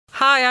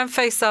Hi, I'm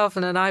Faye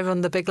Salvin and I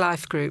run the Big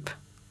Life Group.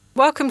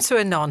 Welcome to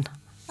Anon,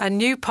 a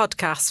new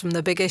podcast from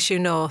the Big Issue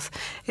North.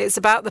 It's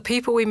about the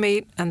people we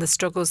meet and the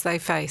struggles they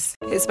face.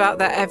 It's about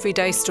their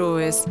everyday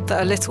stories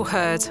that are little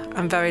heard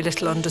and very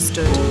little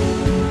understood.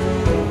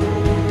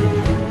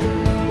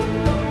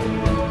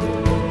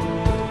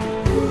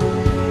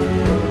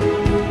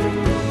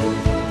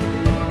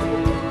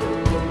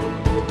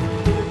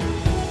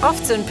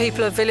 Often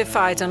people are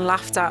vilified and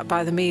laughed at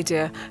by the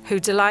media, who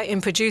delight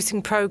in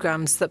producing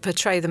programmes that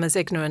portray them as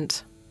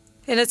ignorant.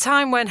 In a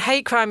time when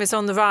hate crime is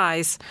on the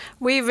rise,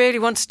 we really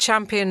want to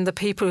champion the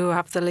people who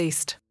have the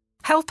least.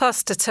 Help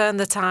us to turn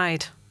the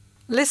tide.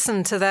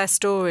 Listen to their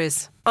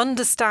stories,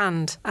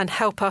 understand and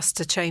help us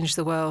to change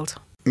the world.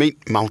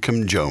 Meet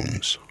Malcolm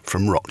Jones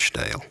from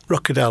Rochdale.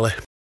 Rockadelly.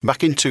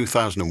 Back in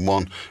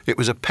 2001, it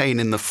was a pain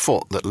in the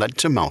foot that led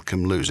to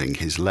Malcolm losing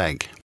his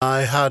leg.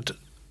 I had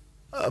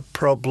a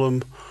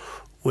problem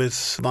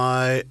with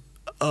my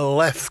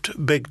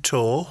left big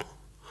toe.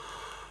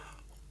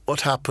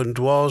 What happened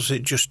was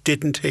it just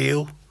didn't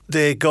heal.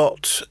 They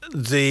got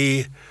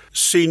the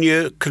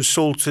senior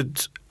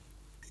consultant.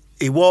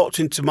 He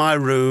walked into my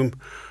room,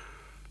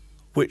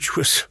 which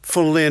was,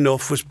 funnily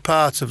enough, was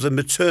part of the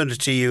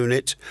maternity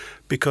unit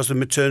because the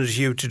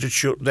maternity unit had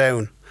shut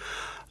down.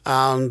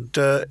 And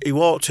he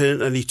walked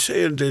in and he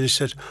turned and he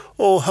said,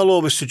 "Oh,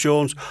 hello, Mr.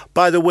 Jones.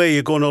 By the way,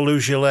 you're going to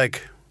lose your leg."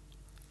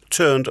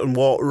 Turned and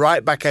walked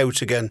right back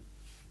out again.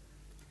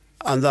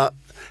 And that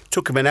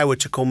took him an hour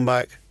to come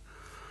back.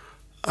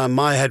 And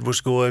my head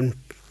was going,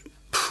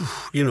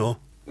 you know,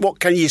 what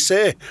can you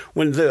say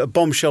when a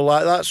bombshell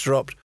like that's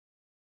dropped?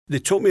 They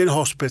took me in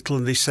hospital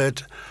and they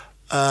said,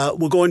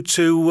 we're going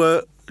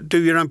to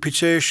do your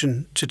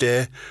amputation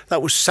today.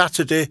 That was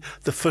Saturday,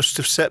 the 1st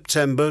of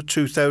September,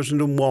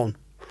 2001.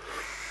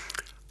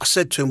 I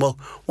said to him, well,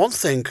 one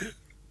thing,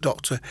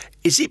 doctor,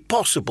 is it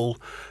possible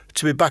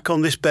to be back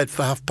on this bed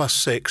for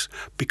 6:30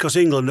 because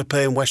England are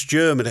playing West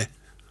Germany?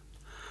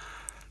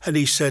 And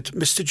he said,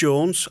 Mr.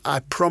 Jones,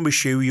 I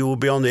promise you will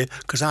be on here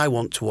because I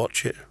want to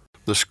watch it.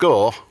 The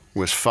score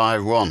was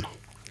 5-1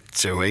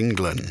 to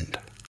England.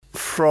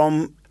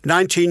 From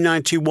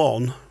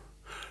 1991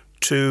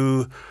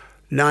 to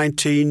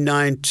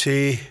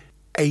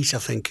 1998, I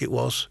think it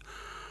was,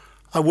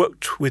 I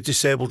worked with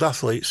disabled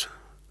athletes,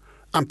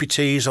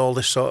 amputees, all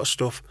this sort of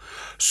stuff.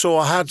 So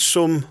I had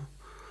some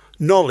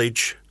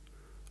knowledge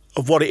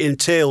of what it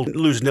entailed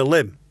losing a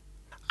limb.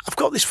 I've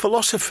got this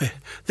philosophy.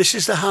 This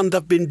is the hand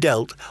I've been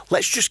dealt.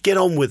 Let's just get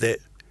on with it.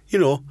 You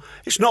know,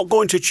 it's not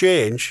going to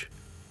change.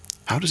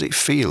 How does it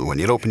feel when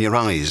you open your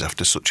eyes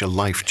after such a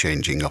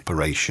life-changing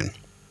operation?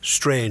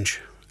 Strange.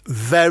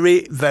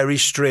 Very, very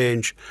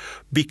strange.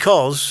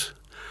 Because,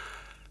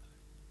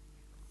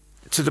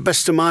 to the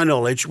best of my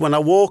knowledge, when I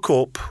woke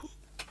up,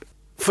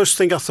 first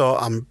thing I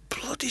thought, I'm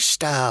bloody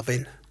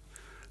starving.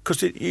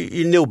 Because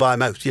you knew by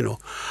mouth, you know.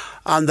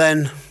 And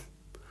then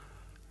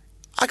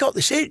I got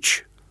this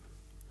itch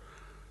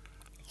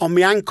on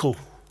my ankle.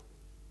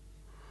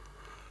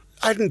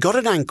 I hadn't got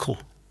an ankle.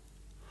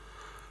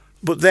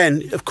 But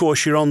then, of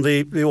course, you're on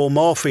the old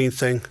morphine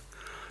thing.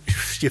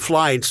 You're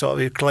flying, sort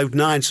of, you're cloud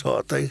nine sort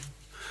of thing.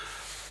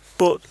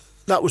 But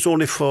that was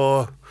only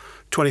for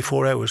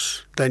 24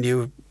 hours. Then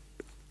you're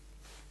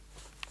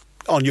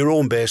on your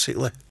own,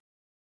 basically.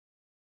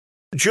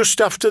 Just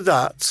after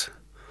that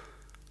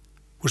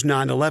was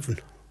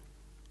 9/11.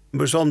 I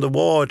was on the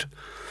ward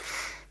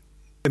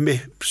in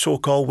my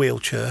so-called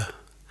wheelchair.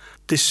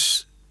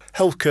 This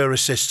healthcare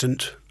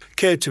assistant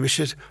came to me and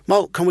said,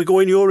 "Mal, can we go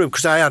in your room?"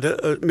 Because I had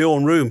my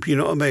own room, you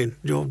know what I mean?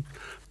 You know,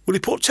 will he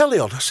put telly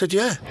on? I said,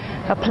 yeah.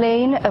 A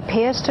plane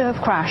appears to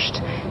have crashed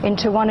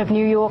into one of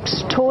New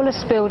York's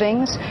tallest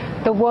buildings,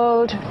 the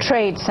World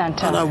Trade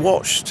Center. And I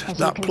watched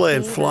that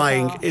plane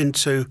flying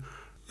into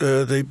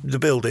the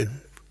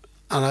building,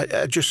 and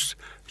I just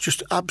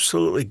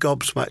absolutely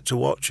gobsmacked to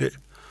watch it.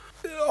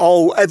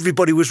 Oh,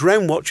 everybody was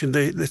round watching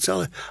the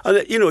telly.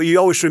 And, you know, you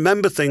always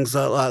remember things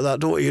like that,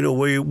 don't you know,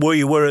 where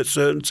you were at a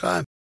certain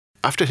time.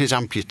 After his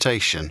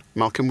amputation,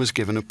 Malcolm was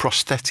given a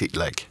prosthetic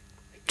leg.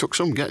 Took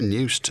some getting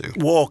used to.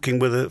 Walking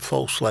with a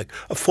full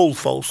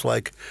false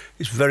leg,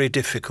 is very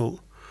difficult.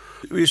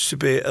 It used to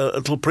be a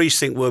little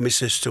precinct where my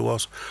sister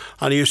was,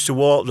 and I used to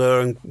walk there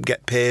and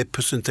get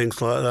papers and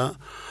things like that.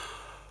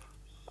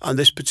 And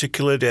this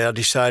particular day I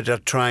decided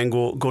I'd try and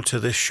go to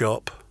this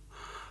shop.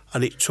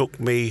 And it took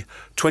me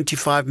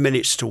 25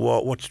 minutes to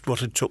walk what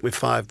had took me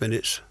 5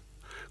 minutes,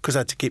 because I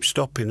had to keep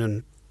stopping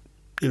and,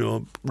 you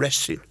know,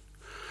 resting.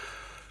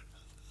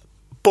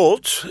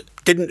 But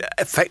didn't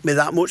affect me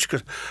that much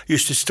because I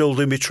used to still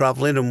do my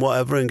travelling and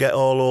whatever and get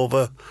all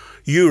over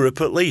Europe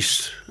at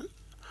least.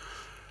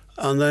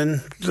 And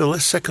then the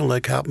second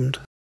leg happened.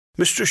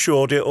 Mr.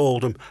 Shorty at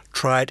Oldham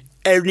tried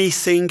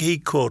anything he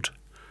could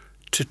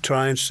to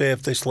try and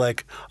save this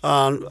leg.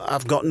 And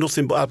I've got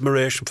nothing but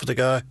admiration for the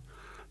guy.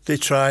 They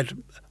tried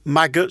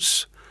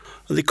maggots,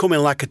 and they come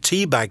in like a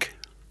tea bag,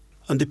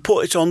 and they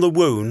put it on the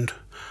wound,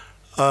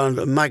 and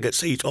the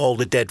maggots eat all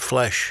the dead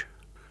flesh.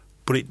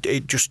 But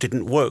it just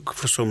didn't work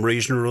for some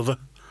reason or other.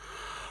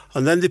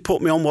 And then they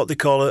put me on what they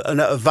call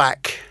a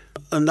vac,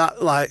 and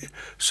that, like,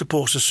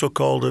 supposed to suck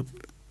all the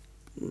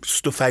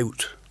stuff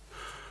out.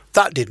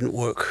 That didn't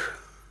work.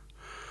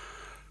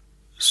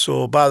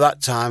 So by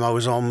that time, I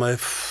was on my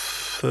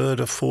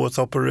 3rd or 4th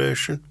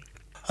operation.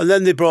 And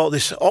then they brought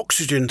this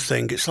oxygen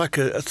thing. It's like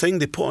a thing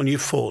they put on your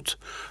foot.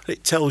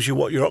 It tells you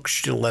what your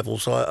oxygen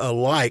levels are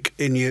like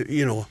in your,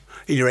 in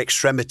your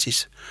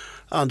extremities.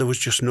 And there was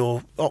just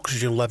no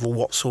oxygen level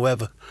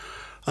whatsoever.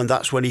 And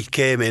that's when he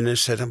came in and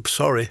said, "I'm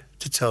sorry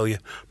to tell you,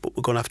 but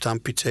we're going to have to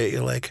amputate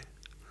your leg."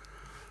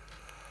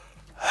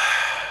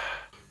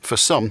 For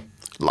some,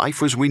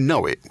 life as we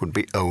know it would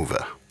be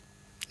over.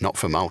 Not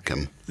for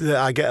Malcolm.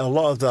 I get a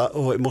lot of that,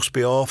 "Oh, it must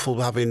be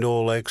awful having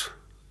no legs."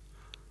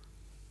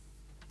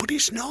 But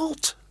it's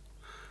not.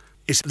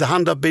 It's the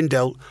hand I've been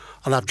dealt,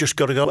 and I've just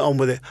got to go on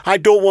with it. I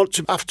don't want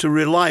to have to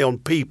rely on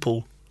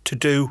people to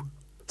do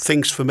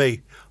things for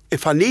me.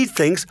 If I need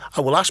things,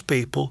 I will ask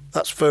people.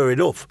 That's fair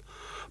enough.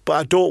 But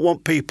I don't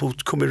want people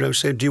coming around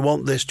saying, "Do you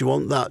want this? Do you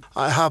want that?"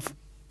 I have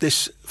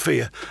this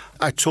fear.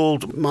 I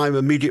told my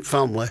immediate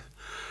family,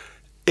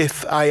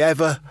 if I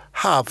ever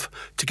have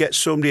to get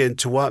somebody in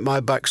to wipe my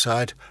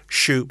backside,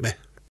 shoot me.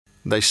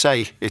 They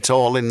say it's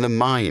all in the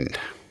mind.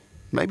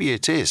 Maybe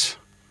it is.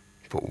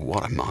 But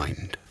what a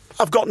mind.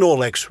 I've got no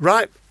legs,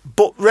 right?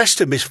 But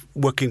rest of me's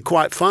working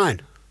quite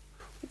fine.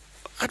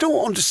 I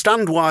don't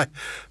understand why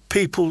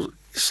people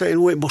saying,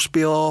 "Oh, it must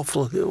be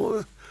awful."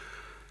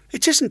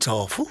 It isn't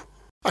awful.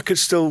 I can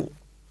still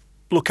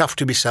look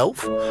after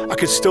myself. I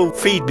can still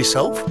feed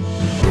myself.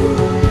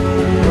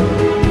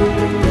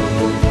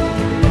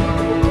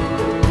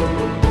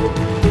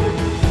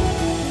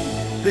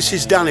 This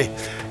is Danny.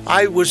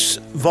 I was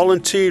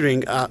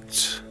volunteering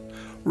at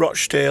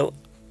Rochdale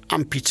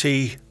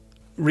Amputee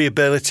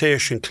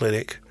Rehabilitation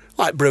Clinic,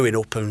 like brewing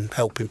up and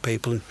helping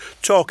people and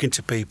talking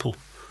to people.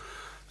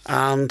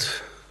 And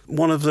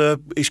one of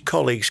his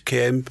colleagues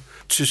came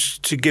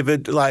to give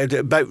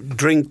about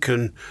drink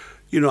and,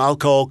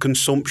 alcohol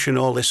consumption,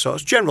 all this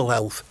sort of general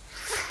health.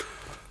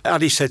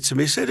 And he said to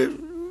me,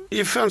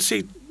 "You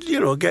fancy,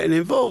 getting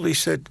involved?" He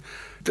said,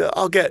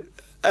 "I'll get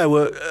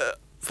our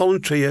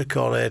volunteer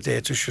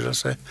coordinator, should I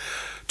say,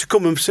 to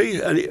come and see."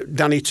 And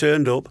Danny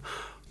turned up.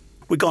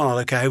 We got on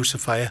like a house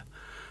afire.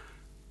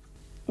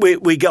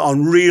 We get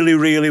on really,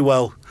 really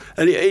well.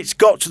 And it's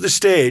got to the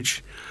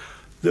stage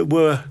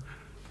that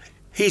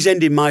he's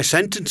ending my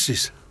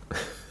sentences.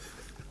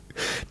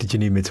 Did you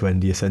need me to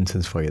end your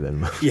sentence for you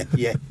then?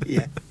 Yeah.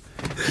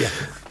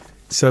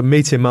 So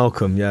meeting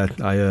Malcolm,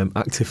 I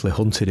actively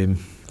hunted him,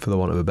 for the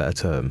want of a better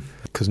term,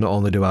 because not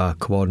only do I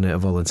coordinate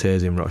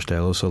volunteers in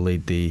Rochdale, I also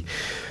lead the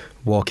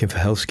Walking for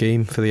Health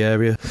scheme for the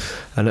area.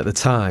 And at the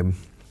time,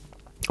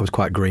 I was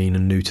quite green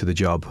and new to the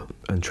job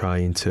and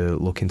trying to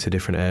look into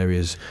different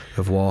areas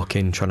of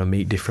walking, trying to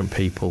meet different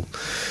people.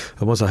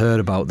 And once I heard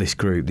about this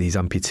group, these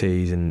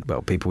amputees and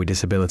people with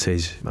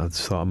disabilities, I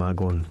thought I might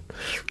go and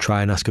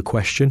try and ask a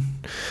question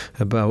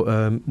about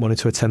wanting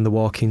to attend the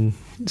walking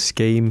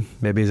scheme,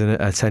 maybe as an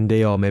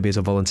attendee or maybe as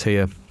a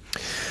volunteer.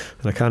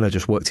 And I kind of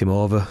just worked him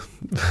over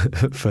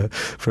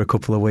for a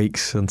couple of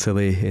weeks until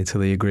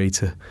he agreed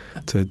to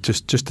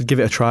just to give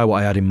it a try,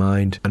 what I had in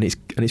mind. And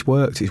it's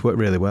worked. It's worked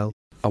really well.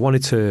 I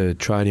wanted to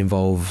try and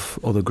involve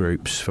other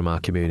groups from our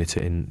community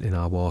in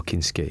our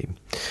walking scheme.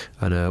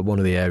 And one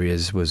of the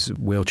areas was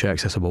wheelchair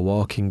accessible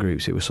walking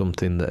groups. It was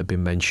something that had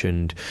been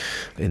mentioned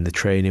in the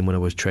training when I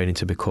was training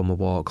to become a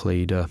walk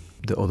leader.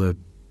 The other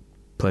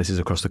places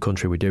across the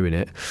country were doing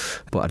it,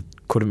 but I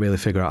couldn't really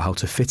figure out how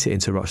to fit it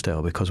into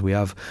Rochdale, because we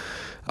have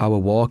our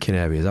walking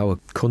areas, our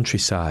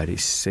countryside.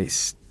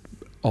 It's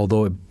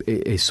although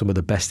it is some of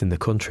the best in the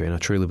country, and I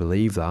truly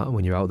believe that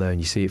when you're out there and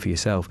you see it for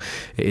yourself,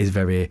 it is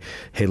very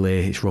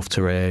hilly, it's rough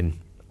terrain.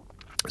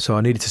 So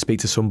I needed to speak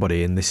to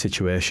somebody in this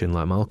situation,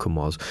 like Malcolm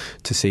was,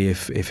 to see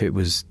if it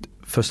was,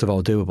 first of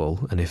all,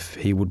 doable, and if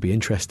he would be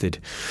interested.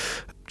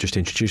 Just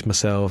introduced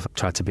myself,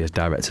 tried to be as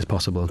direct as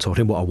possible and told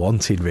him what I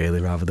wanted, really,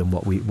 rather than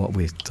what we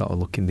sort of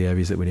look in the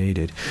areas that we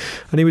needed.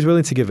 And he was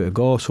willing to give it a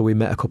go, so we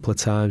met a couple of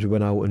times. We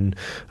went out and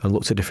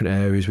looked at different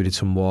areas. We did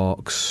some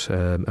walks,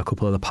 a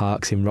couple of the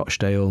parks in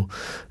Rochdale,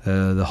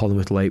 the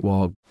Hollingworth Lake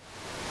Walk.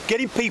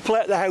 Getting people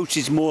out of the house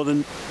is more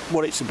than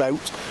what it's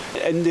about.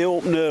 In the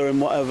open air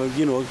and whatever,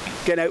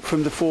 getting out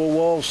from the four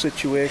walls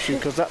situation,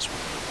 because that's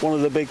one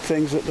of the big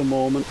things at the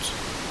moment.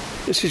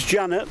 This is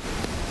Janet.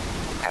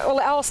 Well,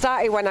 it all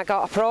started when I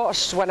got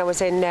approached when I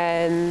was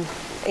in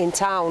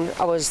town.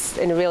 I was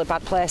in a really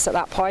bad place at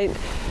that point,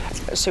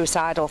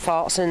 suicidal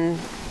thoughts and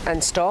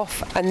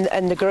stuff,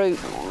 and the group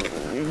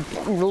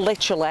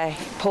literally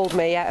pulled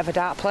me out of a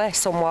dark place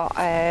somewhat.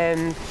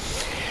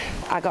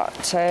 I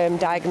got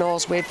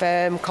diagnosed with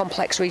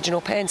complex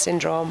regional pain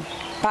syndrome.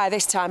 By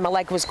this time my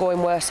leg was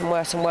going worse and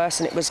worse and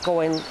worse, and it was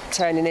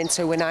turning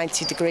into a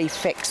 90-degree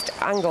fixed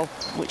angle,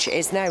 which it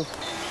is now.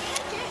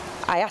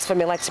 I asked for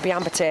my leg to be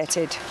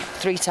amputated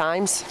 3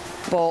 times,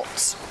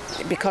 but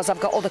because I've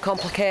got other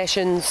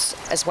complications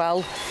as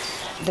well,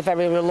 they're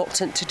very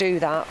reluctant to do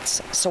that.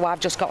 So I've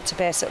just got to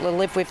basically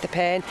live with the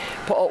pain,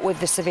 put up with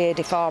the severe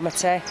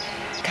deformity,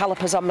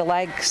 calipers on my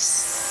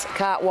legs,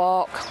 can't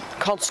walk,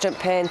 constant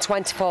pain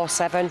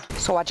 24/7.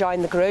 So I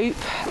joined the group.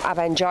 I've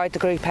enjoyed the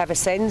group ever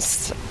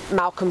since.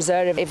 Malcolm's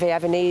there if you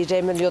ever need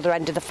him on the other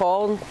end of the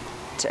phone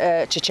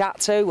to chat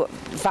to,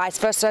 vice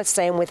versa,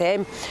 same with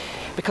him.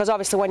 Because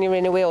obviously when you're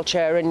in a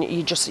wheelchair and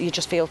you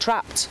just feel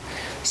trapped.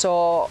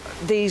 So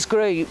these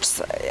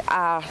groups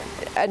are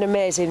an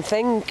amazing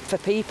thing for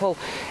people,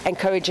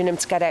 encouraging them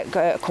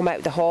to come out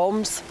of the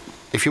homes.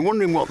 If you're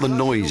wondering what the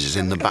noise is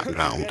in the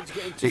background,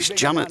 it's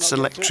Janet's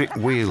electric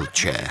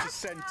wheelchair,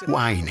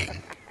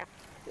 whining.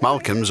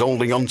 Malcolm's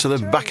holding on to the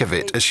back of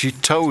it as she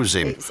tows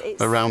him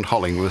around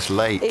Hollingworth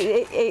Lake.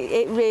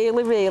 It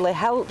really, really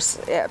helps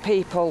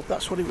people.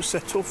 That's what it was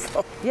set up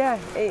for. Yeah.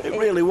 It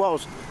really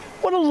was.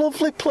 What a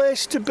lovely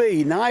place to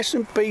be, nice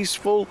and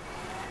peaceful.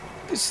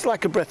 It's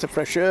like a breath of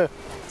fresh air.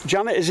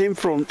 Janet is in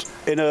front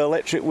in her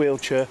electric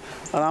wheelchair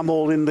and I'm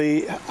holding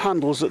the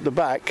handles at the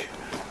back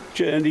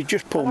and he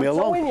just pulled me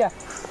along. Towing you?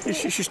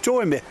 She's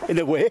towing me, in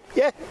a way,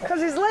 yeah.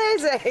 Because he's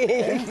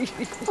lazy.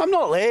 I'm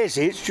not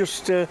lazy, it's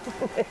just I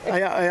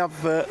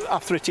have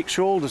arthritic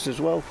shoulders as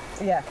well.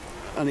 Yeah.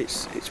 And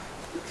it's.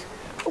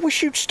 I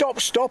wish you'd stop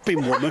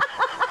stopping, woman.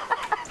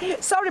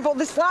 Sorry, but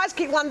the flies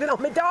keep landing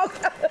on my dog.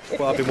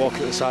 Well, I've been walking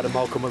at the side of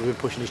Malcolm and we've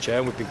been pushing his chair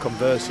and we've been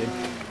conversing,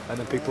 and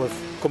then people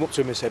have come up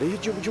to him and said, hey,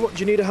 do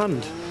you need a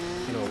hand?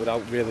 You know,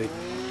 without really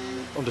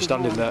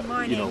understanding that,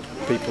 you know,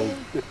 people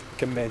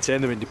can maintain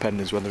their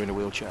independence when they're in a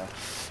wheelchair.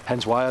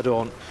 Hence why I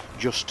don't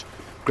just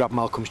grab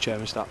Malcolm's chair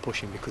and start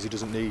pushing, because he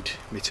doesn't need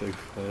me to,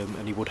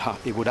 and he would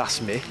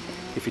ask me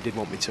if he did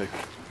want me to.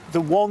 The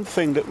one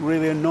thing that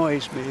really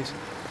annoys me is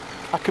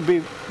I could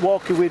be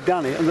walking with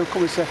Danny and they'll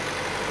come and say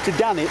to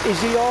Danny,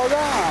 is he all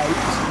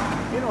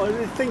right? You know,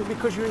 they think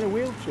because you're in a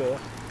wheelchair,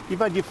 you've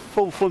had your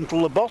full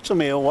frontal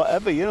lobotomy or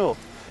whatever, you know.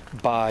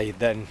 By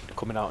then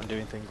coming out and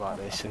doing things like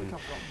this, and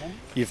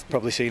you've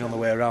probably seen on the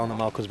way around that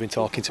Malcolm's been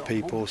talking to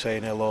people,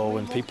 saying hello,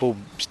 and people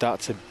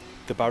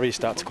the barriers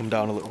start to come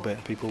down a little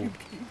bit. People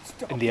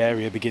in the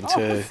area begin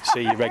to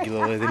see you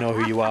regularly, they know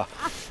who you are,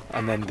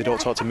 and then they don't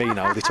talk to me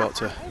now, they talk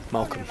to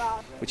Malcolm,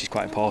 which is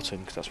quite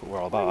important because that's what we're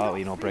all about, aren't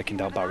we? You know, breaking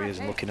down barriers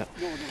and looking at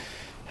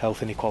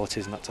health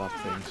inequalities and that type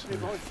of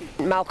things.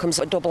 Malcolm's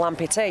a double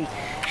amputee,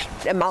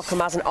 and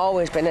Malcolm hasn't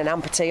always been an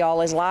amputee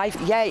all his life.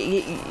 Yeah,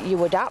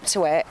 you adapt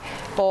to it,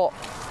 but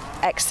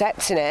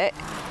accepting it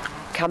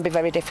can be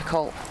very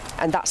difficult,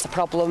 and that's the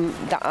problem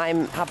that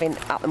I'm having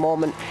at the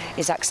moment,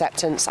 is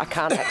acceptance. I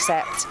can't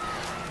accept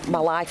my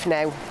life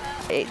now.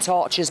 It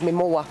tortures me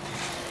more,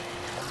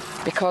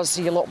 because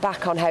you look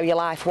back on how your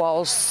life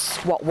was,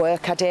 what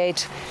work I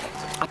did.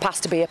 I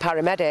passed to be a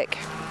paramedic.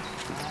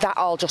 That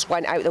all just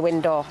went out the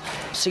window.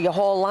 So your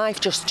whole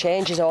life just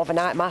changes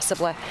overnight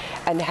massively.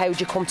 And how do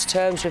you come to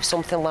terms with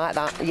something like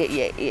that?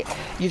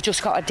 You've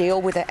just got to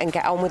deal with it and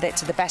get on with it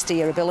to the best of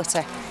your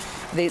ability.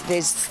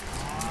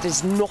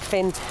 There's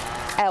nothing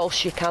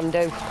else you can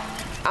do.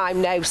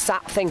 I'm now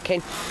sat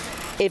thinking,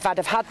 if I'd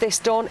have had this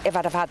done, if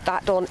I'd have had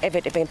that done, if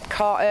it had been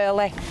caught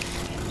early,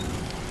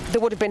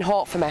 there would have been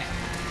hope for me.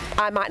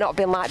 I might not have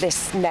been like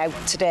this now,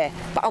 today,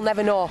 but I'll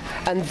never know.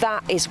 And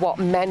that is what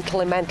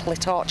mentally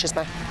tortures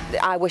me.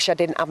 I wish I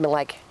didn't have my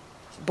leg,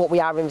 but we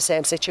are in the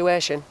same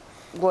situation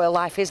where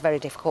life is very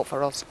difficult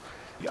for us.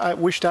 I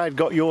wished I'd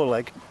got your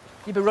leg.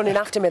 You'd be running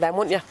after me then,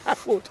 wouldn't you? I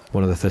would.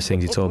 One of the first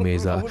things he told me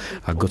is that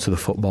I go to the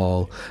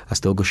football, I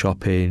still go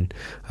shopping,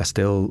 I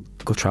still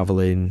go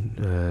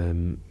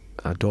travelling,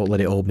 I don't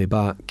let it hold me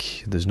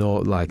back. There's no,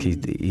 like,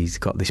 he's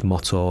got this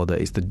motto that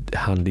it's the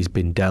hand he's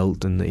been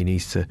dealt and that he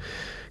needs to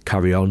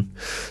carry on.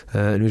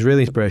 And it was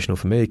really inspirational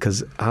for me,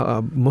 because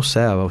I must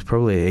say I was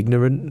probably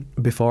ignorant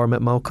before I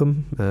met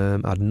Malcolm.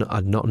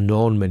 I'd not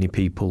known many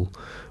people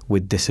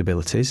with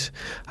disabilities.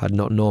 I'd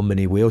not known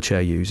many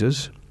wheelchair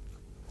users.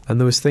 And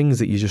there was things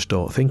that you just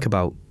don't think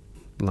about,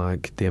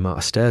 like the amount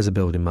of stairs a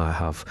building might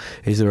have.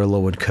 Is there a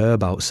lowered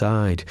curb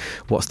outside?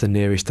 What's the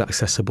nearest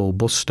accessible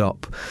bus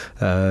stop?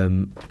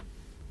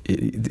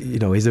 You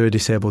know, is there a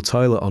disabled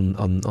toilet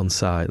on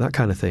site? That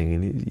kind of thing.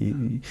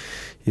 And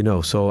you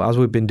know, so as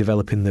we've been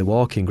developing the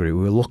walking group,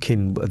 we were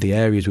looking at the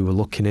areas we were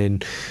looking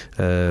in.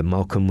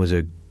 Malcolm was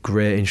a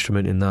great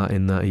instrument in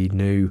that he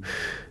knew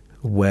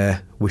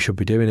where we should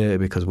be doing it,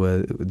 because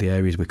we're the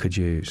areas we could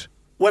use.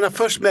 When I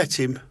first met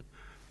him,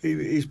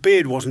 his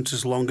beard wasn't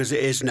as long as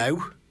it is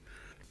now.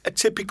 A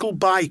typical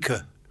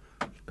biker,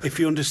 if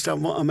you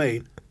understand what I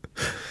mean.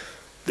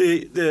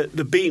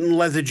 The beaten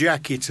leather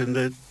jacket and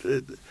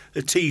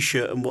the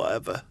T-shirt and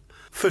whatever.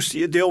 First,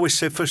 they always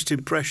say first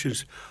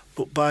impressions,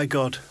 but by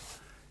God,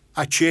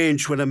 I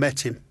changed when I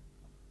met him,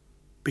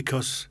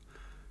 because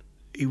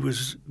he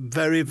was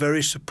very,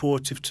 very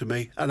supportive to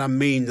me, and I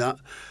mean that,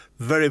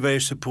 very, very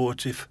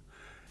supportive.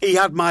 He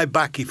had my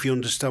back, if you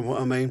understand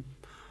what I mean,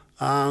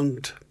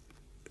 and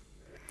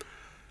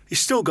he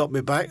still got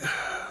me back.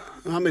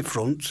 I'm in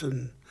front,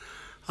 and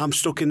I'm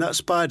stuck in that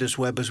spider's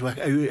web, as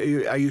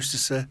I used to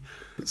say.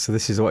 So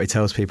this is what he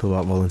tells people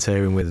about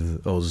volunteering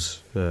with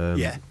us.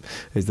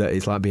 Is that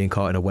it's like being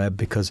caught in a web,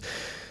 because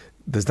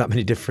there's that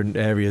many different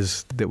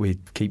areas that we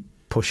keep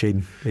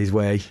pushing his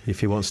way if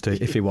he wants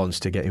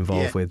to get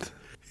involved with.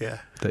 Yeah.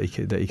 That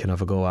he can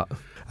have a go at.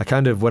 I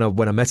kind of,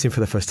 when I met him for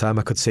the first time,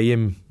 I could see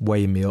him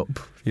weighing me up.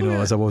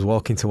 As I was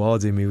walking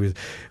towards him, he was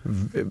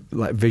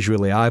like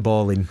visually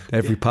eyeballing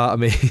every part of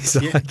me.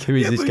 Like, who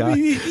is this guy?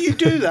 You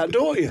do that,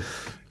 don't you?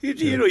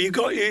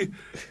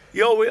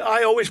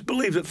 I always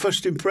believe that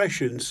first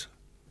impressions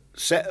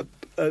set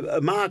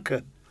a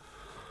marker.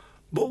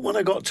 But when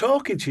I got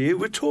talking to you,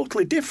 we're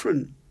totally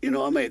different. You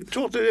know what I mean?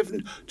 Totally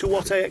different to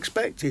what I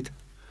expected.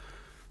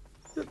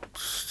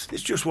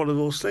 It's just one of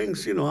those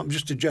things, I'm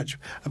just a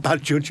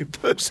bad judge of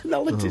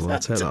personalities. I'll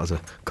take that as a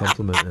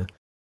compliment. Yeah.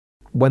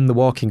 When the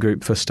walking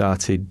group first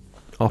started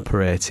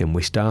operating,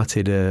 we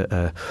started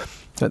at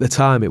the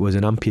time it was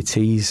an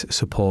amputees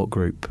support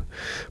group,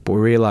 but we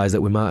realised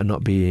that we might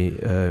not be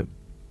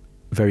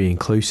very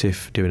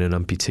inclusive doing an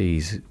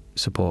amputees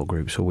support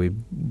group, so we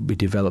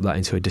developed that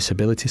into a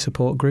disability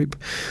support group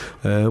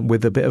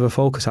with a bit of a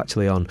focus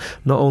actually on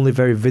not only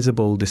very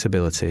visible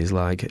disabilities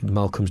like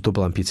Malcolm's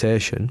double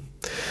amputation,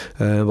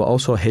 but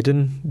also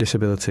hidden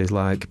disabilities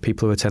like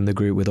people who attend the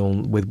group with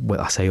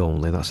I say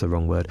only, that's the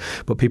wrong word,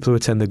 but people who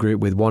attend the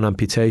group with one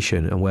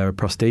amputation and wear a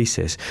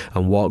prosthesis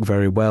and walk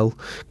very well,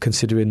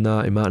 considering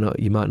that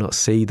you might not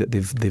see that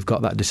they've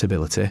got that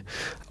disability,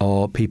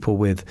 or people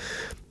with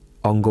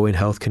ongoing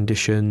health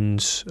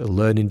conditions,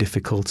 learning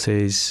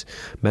difficulties,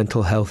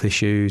 mental health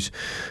issues.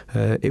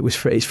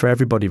 It's for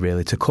everybody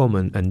really to come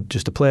and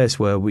just a place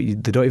where they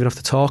don't even have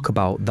to talk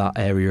about that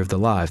area of their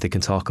life. They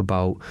can talk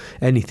about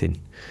anything.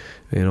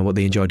 What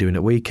they enjoy doing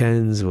at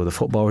weekends, or the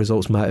football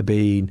results might have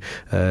been,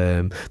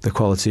 the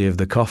quality of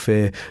the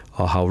coffee,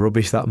 or how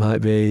rubbish that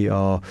might be,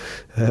 or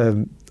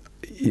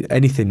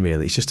anything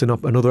really. It's just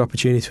another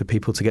opportunity for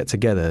people to get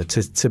together,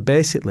 to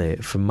basically,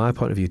 from my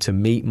point of view, to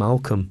meet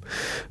Malcolm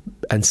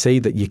and see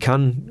that you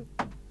can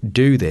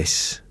do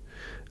this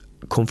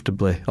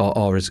comfortably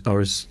or as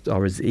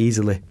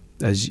easily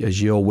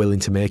as you're willing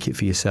to make it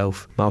for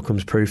yourself.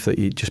 Malcolm's proof that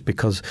just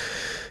because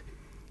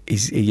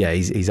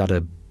he's had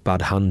a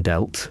bad hand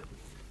dealt,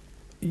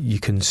 you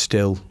can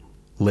still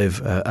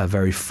live a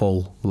very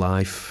full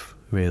life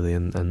really,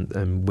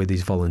 and with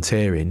his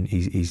volunteering,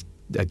 he's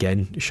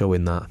again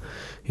showing that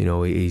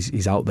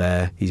he's out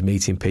there, he's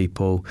meeting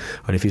people,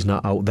 and if he's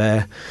not out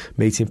there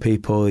meeting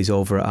people, he's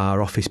over at our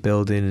office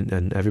building,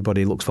 and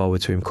everybody looks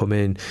forward to him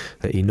coming,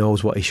 that he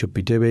knows what he should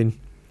be doing.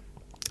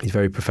 He's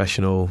very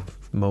professional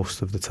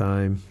most of the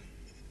time.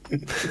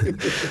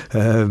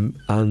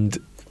 And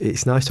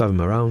it's nice to have him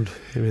around,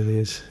 it really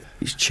is.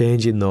 It's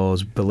changing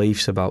those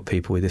beliefs about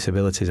people with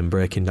disabilities and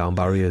breaking down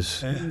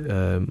barriers.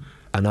 And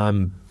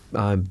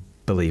I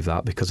believe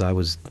that because I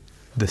was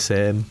the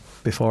same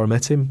before I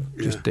met him,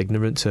 just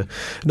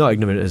not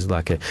ignorant as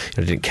like I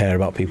didn't care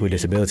about people with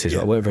disabilities,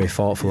 but I weren't very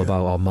thoughtful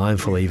about or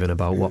mindful even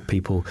about what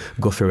people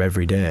go through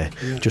every day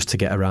just to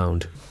get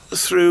around.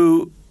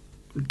 Through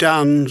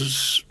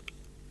Dan's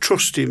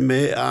trusting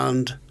me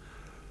and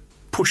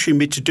pushing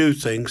me to do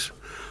things,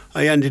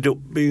 I ended up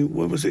being,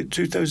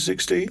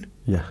 2016?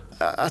 Yeah.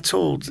 I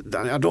told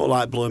Danny, I don't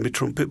like blowing my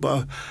trumpet,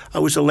 but I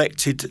was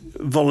elected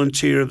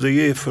Volunteer of the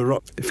Year for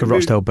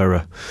Rochdale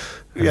Borough.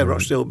 Yeah,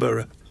 Rochdale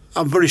Borough.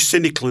 I'm very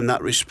cynical in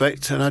that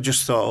respect, and I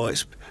just thought,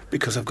 it's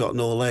because I've got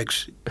no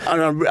legs.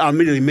 And I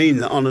really mean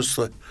that,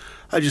 honestly.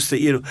 I just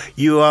think,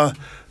 you are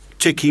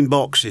ticking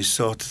boxes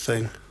sort of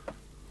thing.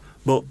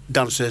 But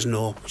Dan says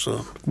no,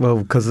 so... Well,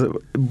 because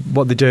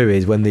what they do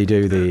is, when they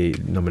do the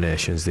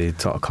nominations, they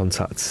sort of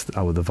contact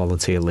the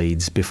volunteer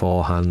leads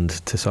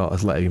beforehand to sort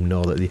of let him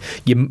know that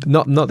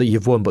not that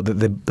you've won, but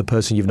that the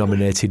person you've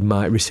nominated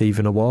might receive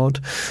an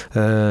award.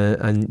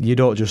 And you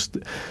don't just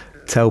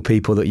tell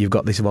people that you've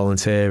got this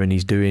volunteer and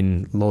he's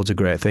doing loads of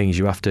great things.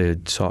 You have to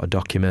sort of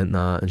document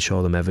that and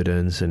show them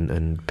evidence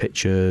and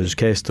pictures,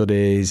 case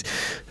studies,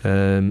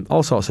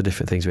 all sorts of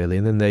different things really.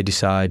 And then they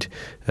decide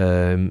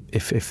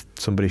if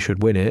somebody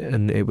should win it.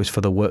 And it was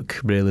for the work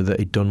really that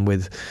he'd done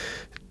with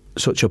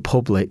such a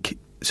public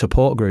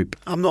support group.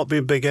 I'm not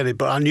being big-headed,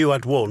 but I knew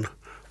I'd won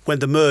when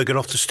the Merg got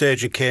off the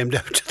stage and came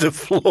down to the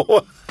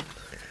floor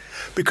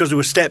because there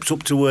were steps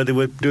up to where they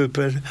were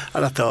doing,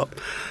 and I thought,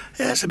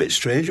 yeah, it's a bit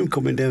strange, I'm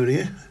coming down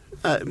here.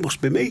 It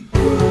must be me.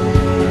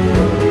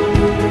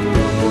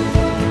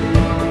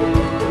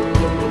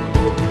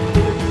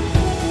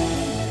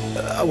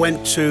 I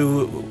went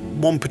to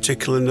one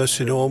particular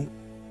nursing home,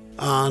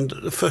 and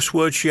the first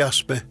word she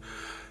asked me,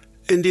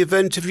 in the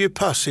event of your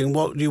passing,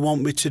 what do you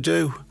want me to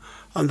do?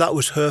 And that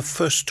was her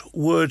first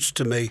words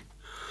to me.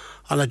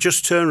 And I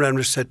just turned around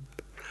and said,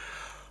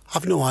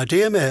 I've no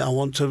idea, mate. I'm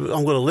going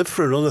to live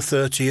for another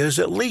 30 years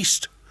at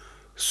least.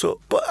 So,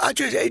 but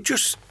it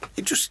just,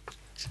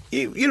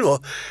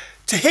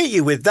 to hit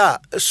you with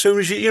that, as soon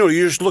as you're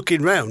just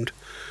looking round,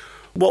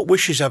 what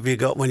wishes have you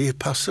got when you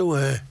pass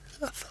away?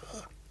 I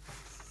thought,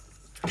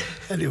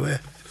 anyway,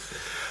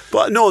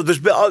 But no,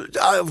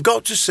 I've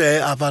got to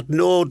say, I've had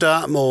no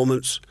dark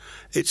moments.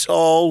 It's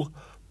all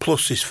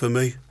pluses for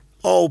me.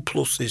 All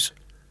pluses.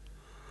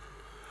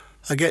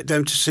 I get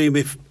down to see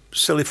my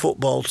silly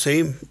football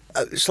team.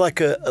 It's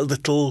like a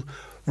little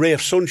ray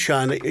of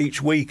sunshine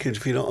each week,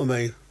 if you know what I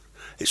mean.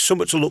 It's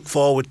something to look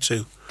forward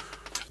to.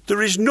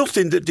 There is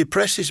nothing that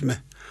depresses me.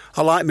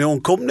 I like my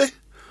own company.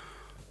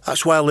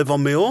 That's why I live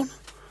on my own.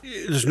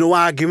 There's no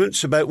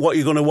arguments about what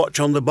you're going to watch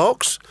on the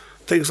box,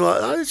 things like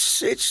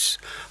that.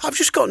 I've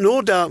just got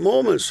no dark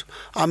moments.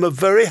 I'm a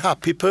very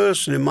happy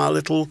person in my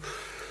little,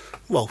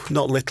 well,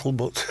 not little,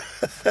 but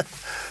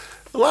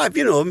life,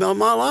 you know,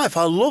 my life.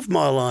 I love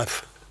my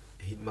life.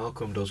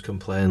 Malcolm does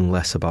complain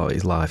less about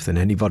his life than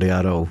anybody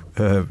I know,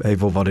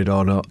 able-bodied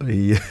or not.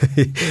 He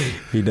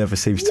never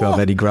seems to have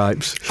any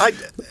gripes.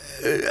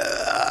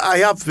 I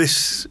have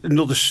this,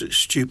 another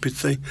stupid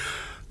thing.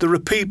 There are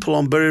people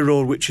on Bury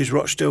Road, which is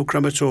Rochdale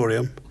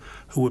Crematorium,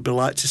 who would be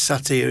like to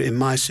sat here in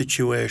my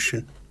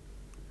situation.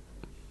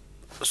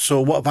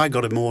 So what have I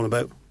got to moan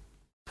about?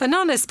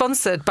 Anon is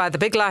sponsored by the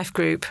Big Life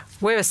Group.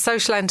 We're a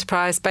social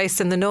enterprise based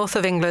in the north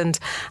of England,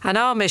 and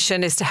our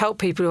mission is to help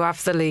people who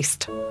have the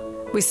least.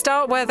 We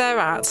start where they're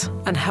at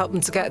and help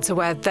them to get to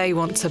where they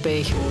want to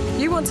be.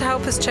 You want to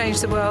help us change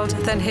the world?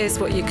 Then here's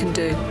what you can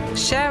do.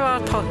 Share our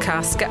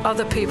podcast, get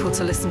other people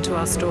to listen to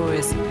our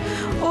stories.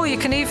 Or you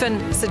can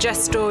even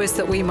suggest stories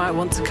that we might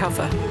want to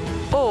cover.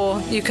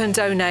 Or you can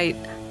donate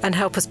and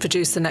help us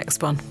produce the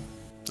next one.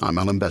 I'm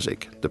Alan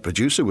Beswick. The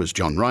producer was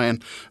John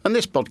Ryan, and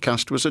this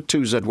podcast was a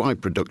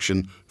 2ZY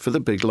production for the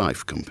Big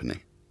Life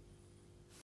Company.